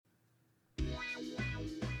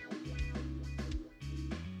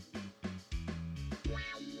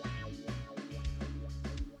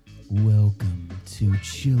Welcome to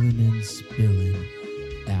Chillin' and Spillin'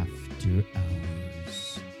 After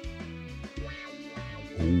Hours.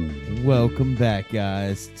 Welcome back,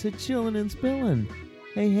 guys, to Chillin' and Spillin'.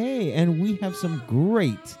 Hey, and we have some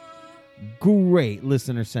great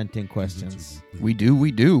listener sent in questions. We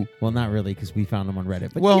do. Well, not really, because we found them on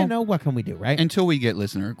Reddit. But Well, what can we do, right? Until we get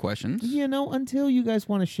listener questions. Until you guys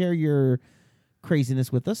want to share your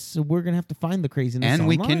craziness with us, so we're going to have to find the craziness And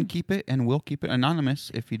online. we can keep it, and we'll keep it anonymous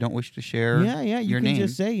if you don't wish to share Yeah, you your can name.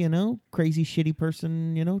 just say, crazy, shitty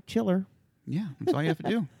person, chiller. Yeah, that's all you have to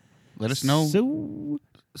do. Let us know. So,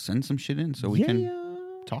 Send some shit in so we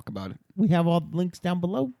can talk about it. We have all the links down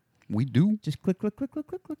below. We do. Just click.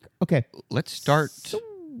 Okay. Let's start. So,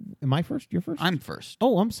 am I first? You're first? I'm first.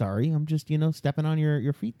 Oh, I'm sorry. I'm just, stepping on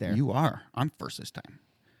your feet there. You are. I'm first this time.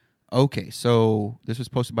 Okay, so this was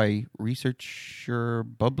posted by researcher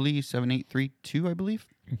Bubbly7832, I believe.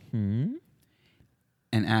 Mm-hmm.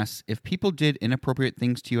 And asks, if people did inappropriate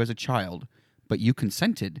things to you as a child, but you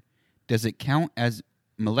consented, does it count as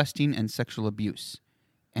molesting and sexual abuse?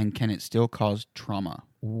 And can it still cause trauma?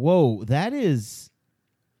 Whoa, that is...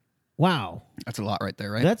 Wow. That's a lot right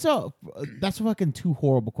there, right? That's fucking two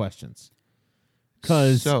horrible questions.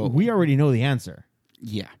 Because So- we already know the answer.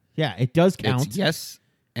 Yeah. Yeah, it does count. It's yes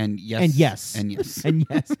and yes. And yes. And yes. And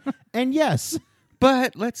yes. And yes.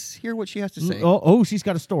 But let's hear what she has to say. Oh, she's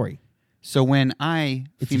got a story. So when I,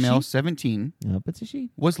 It's a female she? 17, Nope, it's a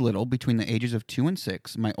she. was little, between the ages of 2 and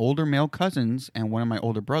 6, my older male cousins and one of my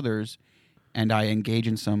older brothers and I engage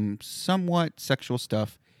in some somewhat sexual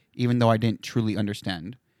stuff, even though I didn't truly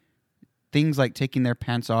understand. Things like taking their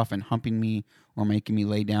pants off and humping me or making me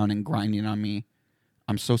lay down and grinding on me.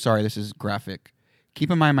 I'm so sorry, this is graphic.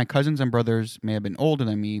 Keep in mind, my cousins and brothers may have been older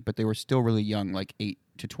than me, but they were still really young, like 8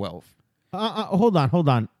 to 12. Hold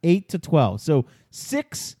on. 8 to 12. So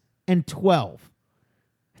 6 and 12.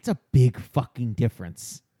 That's a big fucking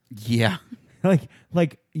difference. Yeah.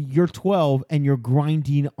 Like you're 12 and you're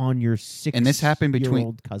grinding on your 6 And this happened between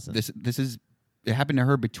old cousin. It happened to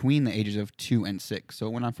her between the ages of 2 and 6. So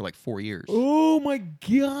it went on for like 4 years. Oh my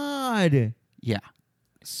God. Yeah.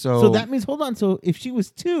 So that means, hold on. So if she was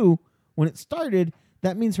 2 when it started,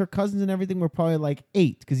 that means her cousins and everything were probably like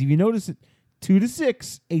 8. Because if you notice it, 2 to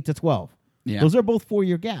 6, 8 to 12. yeah. Those are both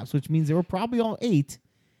 4-year gaps, which means they were probably all 8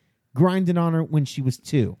 grinding on her when she was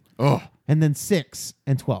 2. Oh, And then 6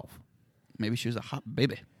 and 12. maybe she was a hot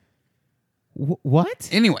baby. What?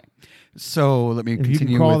 Anyway, so let me If continue you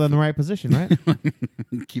can crawl with in the right position,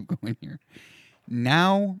 right? keep going here.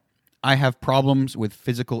 Now I have problems with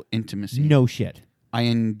physical intimacy. No shit. I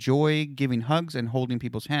enjoy giving hugs and holding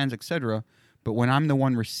people's hands, etc., but when I'm the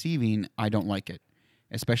one receiving, I don't like it.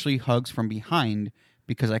 Especially hugs from behind,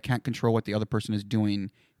 because I can't control what the other person is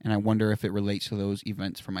doing, and I wonder if it relates to those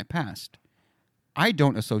events from my past. I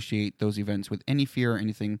don't associate those events with any fear or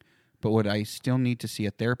anything, but would I still need to see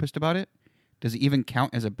a therapist about it? Does it even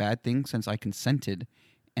count as a bad thing since I consented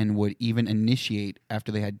and would even initiate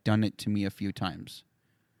after they had done it to me a few times?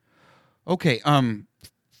 Okay,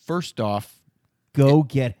 first off, Go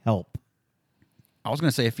get help. I was going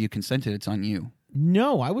to say if you consented, it's on you.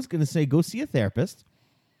 No, I was going to say go see a therapist.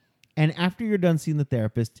 And after you're done seeing the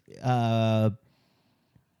therapist, I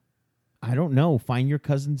don't know, find your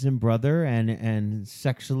cousins and brother and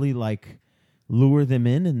sexually lure them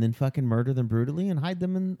in and then fucking murder them brutally and hide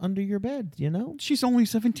them under your bed, She's only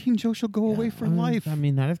 17, Joe. She'll go away for life. I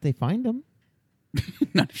mean, not if they find them.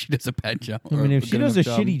 Not if she does a bad job. I mean, if she does a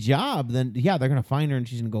job. shitty job, then yeah, they're going to find her and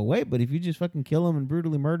she's going to go away. But if you just fucking kill them and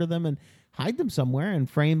brutally murder them and hide them somewhere and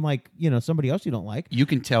frame somebody else you don't like. You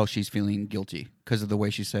can tell she's feeling guilty because of the way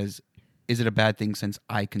she says, is it a bad thing since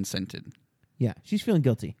I consented? Yeah, she's feeling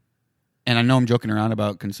guilty. And I know I'm joking around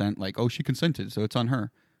about consent, like, oh, she consented, so it's on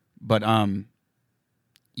her. But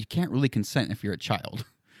you can't really consent if you're a child.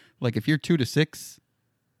 Like, if you're 2 to 6,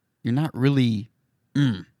 you're not really...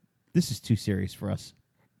 This is too serious for us.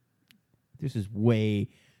 This is way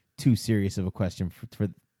too serious of a question for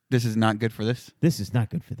This is not good for this? This is not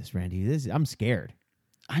good for this, Randy. I'm scared.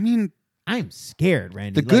 I mean... I'm scared,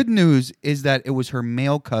 Randy. The good news is that it was her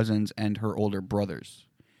male cousins and her older brothers.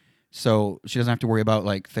 So she doesn't have to worry about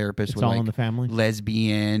therapists It's with all in the family.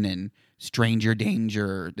 lesbian and stranger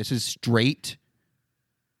danger. This is straight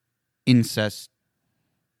incest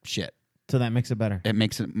shit. So that makes it better. It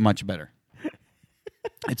makes it much better.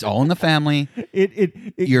 It's all in the family.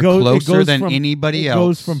 You're goes, closer than from, anybody it else.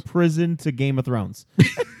 goes from prison to Game of Thrones.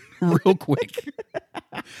 Real quick.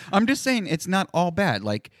 I'm just saying it's not all bad.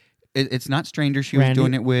 It's not strangers she Randy, was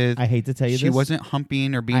doing it with. I hate to tell you she this. wasn't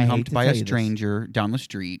humping or being I hate humped to by tell a you this. stranger down the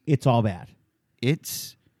street. It's all bad.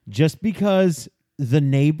 It's Just because the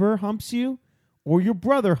neighbor humps you or your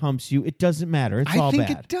brother humps you, it doesn't matter. It's all I think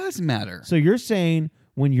bad. it does matter. So you're saying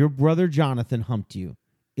when your brother Jonathan humped you,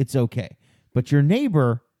 it's okay. But your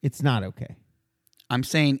neighbor, it's not okay. I'm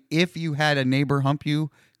saying if you had a neighbor hump you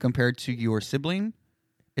compared to your sibling,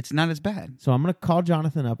 it's not as bad. So I'm going to call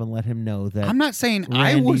Jonathan up and let him know that. I'm not saying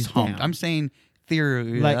I was Randy's humped. down. I'm saying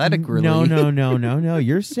Like, theoretically. no.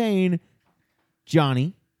 You're saying,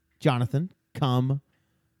 Jonathan, come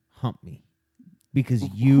hump me. Because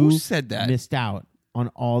you Who said that? missed out on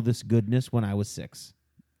all this goodness when I was 6.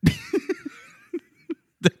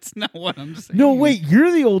 That's not what I'm saying. No, wait,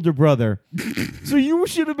 you're the older brother. So you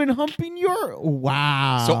should have been humping your...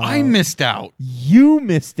 Wow. So I missed out. You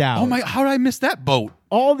missed out. Oh my! How did I miss that boat?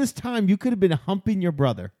 All this time, you could have been humping your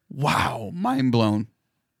brother. Wow, mind blown.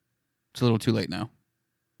 It's a little too late now.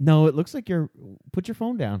 No, it looks like you're... Put your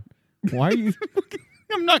phone down. Why are you...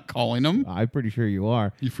 I'm not calling him. I'm pretty sure you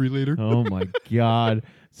are. You free later? Oh, my God.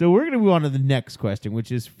 So we're going to move on to the next question,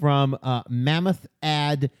 which is from Mammoth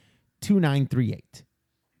Ad 2938.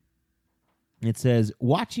 It says,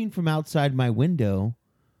 watching from outside my window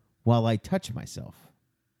while I touch myself.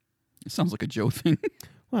 It sounds like a Joe thing.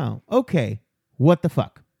 Well, okay. What the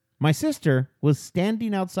fuck? My sister was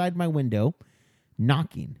standing outside my window,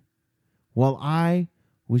 knocking, while I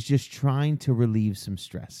was just trying to relieve some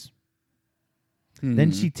stress.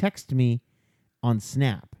 Then she texted me on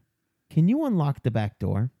Snap, can you unlock the back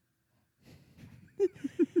door?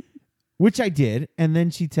 Which I did, and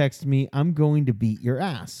then she texted me, I'm going to beat your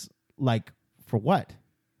ass. Like, for what?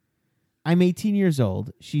 I'm 18 years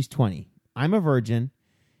old. She's 20. I'm a virgin.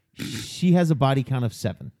 She has a body count of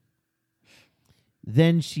 7.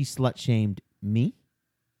 Then she slut-shamed me,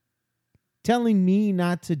 telling me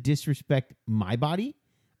not to disrespect my body.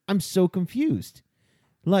 I'm so confused.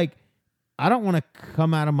 Like, I don't want to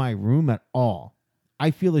come out of my room at all.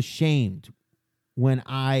 I feel ashamed when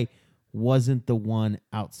I wasn't the one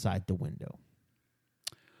outside the window.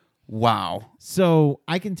 Wow. So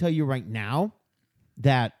I can tell you right now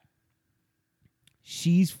that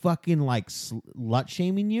she's fucking like slut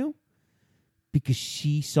shaming you because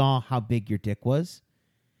she saw how big your dick was.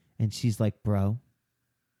 And she's like, bro,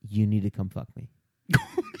 you need to come fuck me.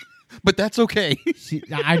 But that's okay.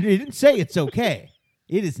 I didn't say it's okay.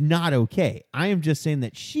 It is not okay. I am just saying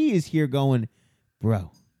that she is here going,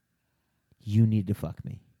 bro, you need to fuck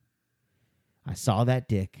me. I saw that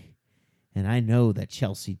dick, and I know that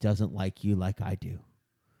Chelsea doesn't like you like I do.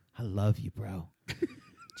 I love you, bro.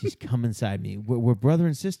 Just come inside me. We're brother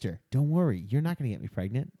and sister. Don't worry. You're not going to get me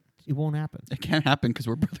pregnant. It won't happen. It can't happen because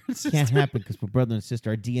we're brother and sister. Can't happen because we're brother and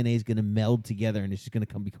sister. Our DNA is going to meld together, and it's just going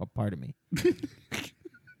to come become part of me.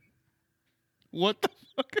 What the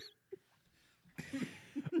fuck?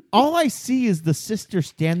 All I see is the sister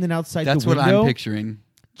standing outside That's the window. what I'm picturing.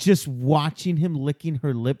 Just watching him licking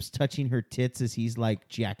her lips, touching her tits as he's like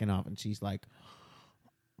jacking off, and she's like,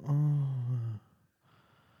 "Oh."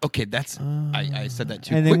 Okay, that's I said that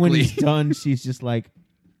too and quickly. then when he's done, she's just like,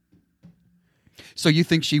 So you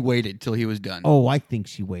think she waited till he was done? "Oh, I think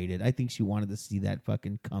she waited. I think she wanted to see that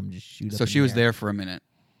fucking cum just shoot up." So in she the was air. there for a minute.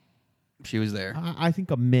 She was there, I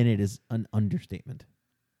think a minute is an understatement.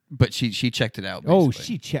 but she checked it out. Oh, basically.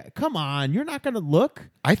 she checked. Come on, you're not gonna look.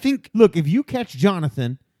 I think Look, if you catch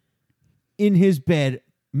Jonathan in his bed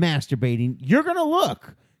masturbating, you're gonna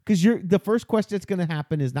look because the first question that's gonna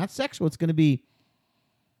happen is not sexual. It's gonna be,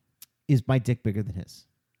 is my dick bigger than his?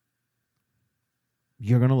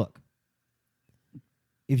 You're gonna look.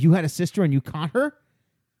 If you had a sister and you caught her,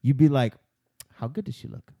 you'd be like, how good does she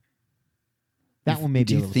look? That one may be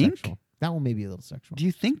do a you little think? sexual. That one may be a little sexual. Do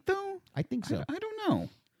you think though? I think so. I don't know.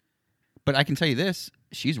 But I can tell you this: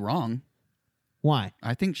 she's wrong. Why?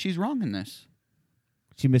 I think she's wrong in this.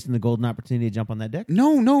 She missing the golden opportunity to jump on that dick?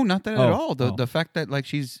 No, not that at Oh, all. The fact that like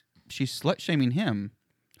she's slut shaming him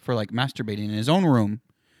for like masturbating in his own room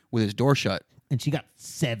with his door shut, And she got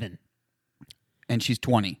 7. and she's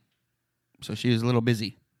 20, so she is a little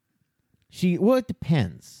busy. Well, it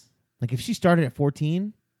depends. Like if she started at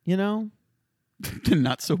 14, you know,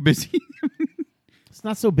 Not so busy. it's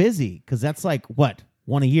not so busy because that's like what,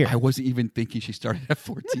 one a year. I wasn't even thinking she started at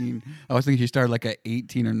 14. I was thinking she started like at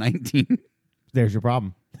 18 or 19. There's your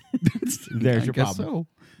problem. There's your guess problem.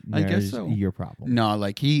 I guess There's so. Your problem. No,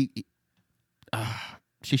 like she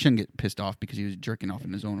shouldn't get pissed off because he was jerking off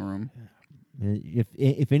in his own room.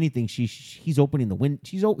 If anything, he's opening the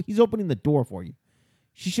he's opening the door for you.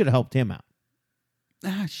 She should have helped him out.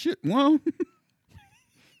 Shit. Well,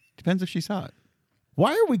 depends if she saw it.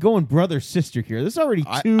 Why are we going brother sister here? This is already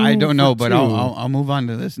two. I don't know, for but two. I'll move on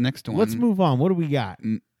to this next one. Let's move on. What do we got?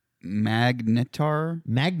 Magnetar.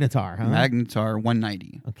 Magnetar, huh? Magnetar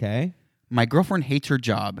 190. Okay. My girlfriend hates her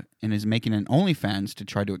job and is making an OnlyFans to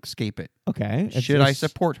try to escape it. Okay. Should I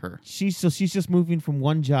support her? She's just moving from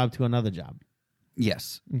one job to another job.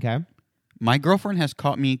 Yes. Okay. My girlfriend has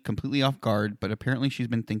caught me completely off guard, but apparently she's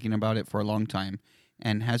been thinking about it for a long time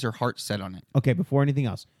and has her heart set on it. Okay, before anything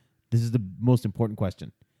else, this is the most important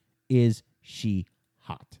question. Is she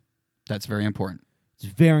hot? That's very important. It's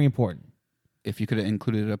very important. If you could have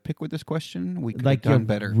included a pic with this question, we could Like, have done you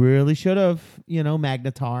better. really should have,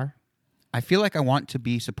 Magnetar. I feel like I want to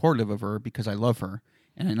be supportive of her because I love her,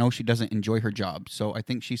 and I know she doesn't enjoy her job. So I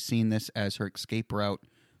think she's seen this as her escape route,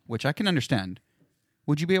 which I can understand.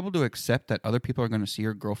 Would you be able to accept that other people are going to see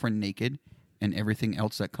your girlfriend naked and everything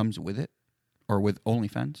else that comes with it? Or with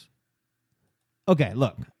OnlyFans? Okay,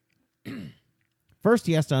 look. First,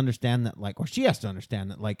 he has to understand that, or she has to understand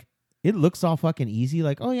that, it looks all fucking easy.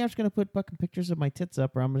 Like, oh, yeah, I'm just going to put fucking pictures of my tits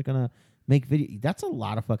up, or I'm just going to make video. That's a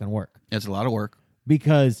lot of fucking work. It's a lot of work.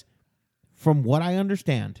 Because from what I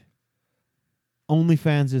understand,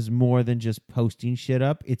 OnlyFans is more than just posting shit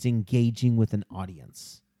up. It's engaging with an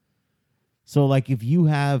audience. So, if you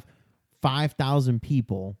have 5,000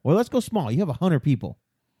 people, or let's go small, you have 100 people.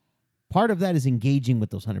 Part of that is engaging with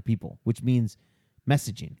those 100 people, which means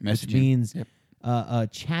messaging. Which means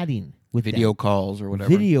chatting with video them. calls or whatever.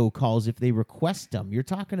 Video calls if they request them. You're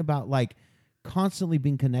talking about constantly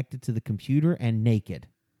being connected to the computer and naked.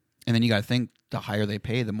 And then you got to think, the higher they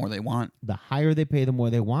pay, the more they want. The higher they pay, the more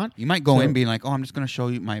they want. You might go in being like, oh, I'm just going to show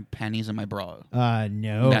you my panties and my bra.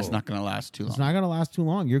 No. That's not going to last too long. It's not going to last too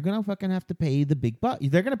long. You're going to fucking have to pay the big bucks.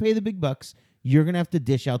 They're going to pay the big bucks. You're going to have to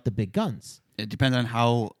dish out the big guns. It depends on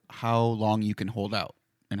how long you can hold out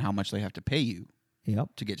and how much they have to pay you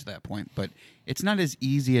to get to that point. But it's not as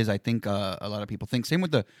easy as I think a lot of people think. Same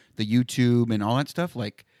with the YouTube and all that stuff,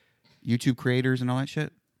 like YouTube creators and all that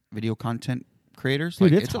shit, video content creators.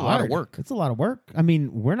 Dude, it's a lot of work. It's a lot of work. I mean,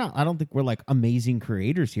 I don't think we're amazing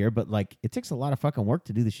creators here, but it takes a lot of fucking work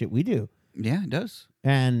to do the shit we do. Yeah, it does.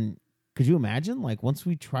 And could you imagine, once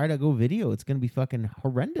we try to go video, it's going to be fucking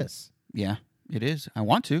horrendous. Yeah, it is. I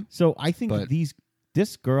want to. So I think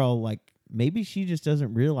this girl, maybe she just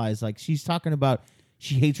doesn't realize, she's talking about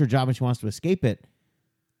she hates her job and she wants to escape it.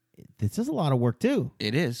 This is a lot of work too.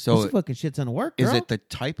 It is. So this is fucking shit ton of work, girl. Is it the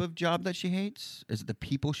type of job that she hates? Is it the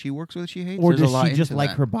people she works with she hates? Or There's does she just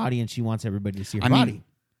like her body and she wants everybody to see her body?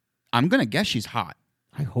 I'm gonna guess she's hot.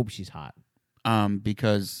 I hope she's hot.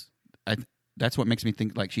 Because that's what makes me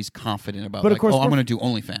think she's confident about. But of course, I'm gonna do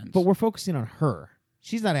OnlyFans. But we're focusing on her.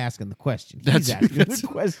 She's not asking the question. He's asking the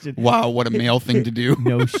question. Wow, what a male thing to do.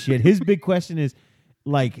 No shit. His big question is,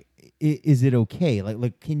 is it okay?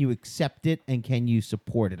 Can you accept it and can you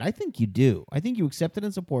support it? I think you do. I think you accept it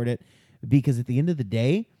and support it because at the end of the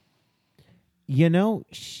day,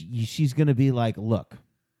 she's going to be like, look,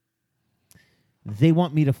 they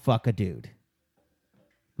want me to fuck a dude.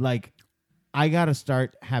 I got to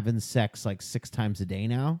start having sex 6 times a day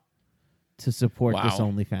now to support this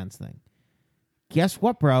OnlyFans thing. Guess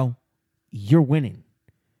what, bro? You're winning.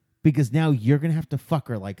 Because now you're going to have to fuck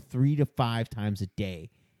her 3 to 5 times a day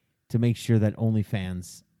to make sure that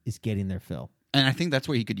OnlyFans is getting their fill. And I think that's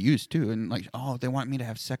what he could use, too. And they want me to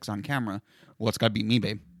have sex on camera. Well, it's got to be me,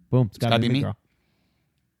 babe. Boom. It's got to be me, girl.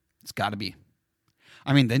 It's got to be.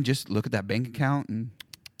 I mean, then just look at that bank account and,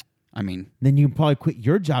 Then you can probably quit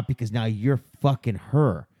your job because now you're fucking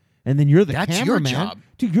her. And then you're the cameraman. That's your job.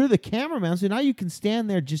 Dude, you're the cameraman. So now you can stand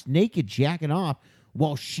there just naked, jacking off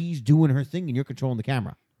while she's doing her thing and you're controlling the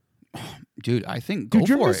camera. Dude, I think go for it.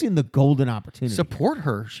 Dude, you're missing the golden opportunity. Support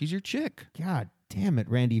her. She's your chick. God damn it,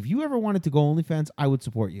 Randy. If you ever wanted to go OnlyFans, I would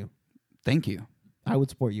support you. Thank you. I would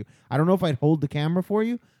support you. I don't know if I'd hold the camera for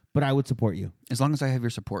you, but I would support you. As long as I have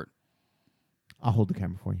your support. I'll hold the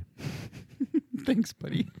camera for you. Thanks,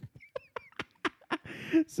 buddy.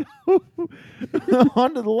 So,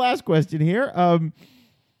 on to the last question here.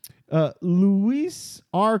 Lois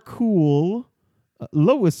R. Cool.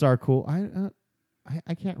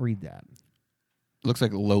 I can't read that. Looks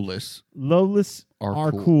like Lolis. Lolis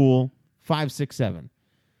R. Cool 567.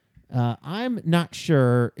 I'm not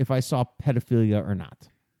sure if I saw pedophilia or not.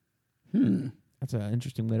 That's an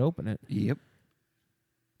interesting way to open it. Yep.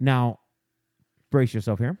 Now, brace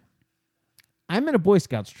yourself here. I'm in a Boy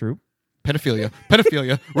Scouts troop. Pedophilia.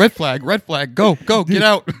 Red flag. Go, get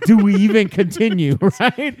out. Do we even continue,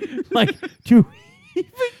 right? Do we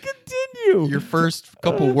even continue? Your first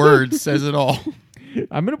couple words says it all.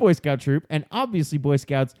 I'm in a Boy Scout troop, and obviously Boy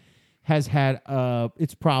Scouts has had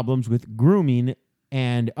its problems with grooming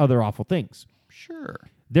and other awful things. Sure.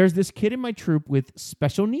 There's this kid in my troop with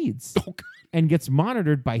special needs and gets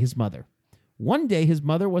monitored by his mother. One day, his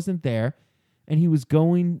mother wasn't there, and he was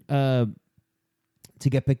going to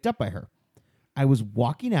get picked up by her. I was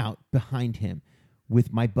walking out behind him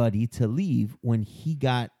with my buddy to leave when he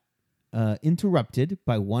got interrupted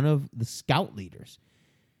by one of the scout leaders.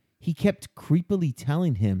 He kept creepily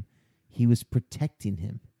telling him he was protecting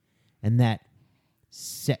him, and that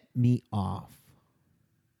set me off.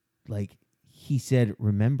 Like, he said,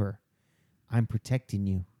 remember, I'm protecting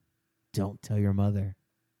you. Don't tell your mother.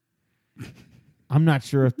 I'm not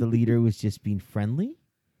sure if the leader was just being friendly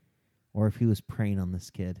or if he was preying on this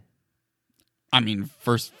kid. I mean,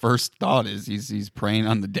 first thought is he's preying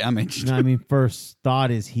on the damaged. No, I mean, first thought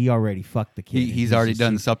is he already fucked the kid. He's already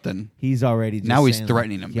done something. He's already just now he's saying,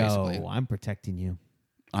 threatening him. Yo, Basically, I'm protecting you.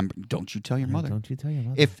 Don't you tell your mother. Don't you tell your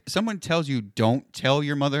mother. If someone tells you don't tell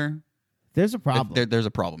your mother, there's a problem. There's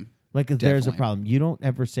a problem. Like, if there's a Definitely. problem, you don't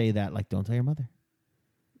ever say that. Like, don't tell your mother.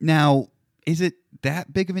 Now, is it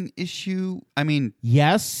that big of an issue? I mean,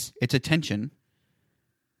 Yes, it's attention.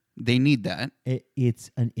 They need that. it's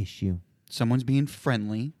an issue. Someone's being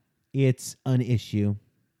friendly. It's an issue.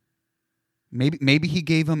 Maybe he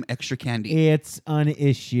gave him extra candy. It's an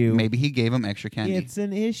issue. Maybe he gave him extra candy. It's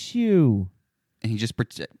an issue. And he's just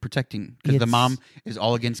protecting because the It's- mom is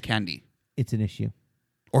all against candy. It's an issue.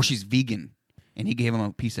 Or she's vegan and he gave him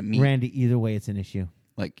a piece of meat. Randy, either way, it's an issue.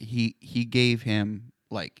 Like he gave him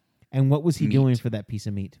And what was he Meat. doing for that piece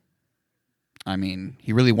of meat? I mean,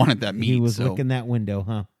 he really wanted that meat. He was so licking that window,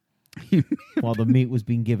 huh? While the meat was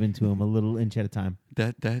being given to him a little inch at a time.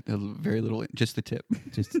 that very little, just the tip.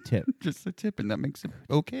 Just a tip. Just the tip, and that makes it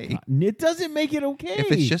okay. It doesn't make it okay.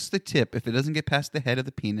 If it's just the tip, if it doesn't get past the head of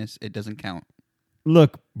the penis, it doesn't count.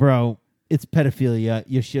 Look, bro, it's pedophilia.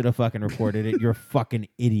 You should have fucking reported it. You're a fucking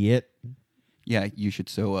idiot. Yeah, you should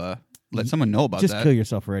let someone know about Just that. kill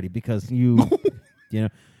yourself already because you know.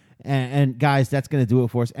 And guys, that's going to do it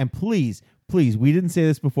for us. And please, we didn't say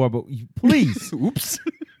this before, but please, Oops.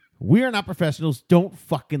 we are not professionals. Don't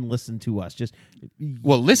fucking listen to us. Just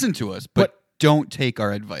Well, listen to us, but don't take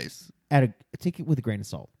our advice. take it with a grain of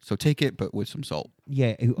salt. So take it, but with some salt.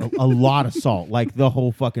 Yeah, a lot of salt, like the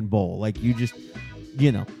whole fucking bowl. Like you just,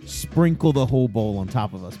 sprinkle the whole bowl on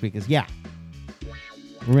top of us because,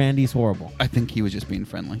 Randy's horrible. I think he was just being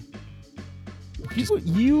friendly.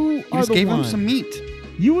 You He are just the gave one. him some meat.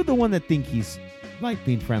 You were the one that think he's like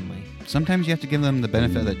being friendly. Sometimes you have to give them the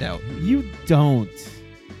benefit of the doubt. You don't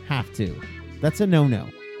have to. That's a no-no.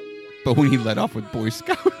 But when he let off with Boy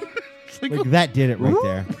Scout, it's like, Like that did it right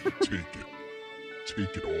there. Take it.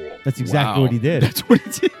 Take it all. That's exactly wow, what he did. That's what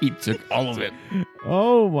he did. He took all of it.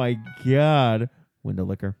 Oh my god. Window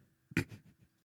licker.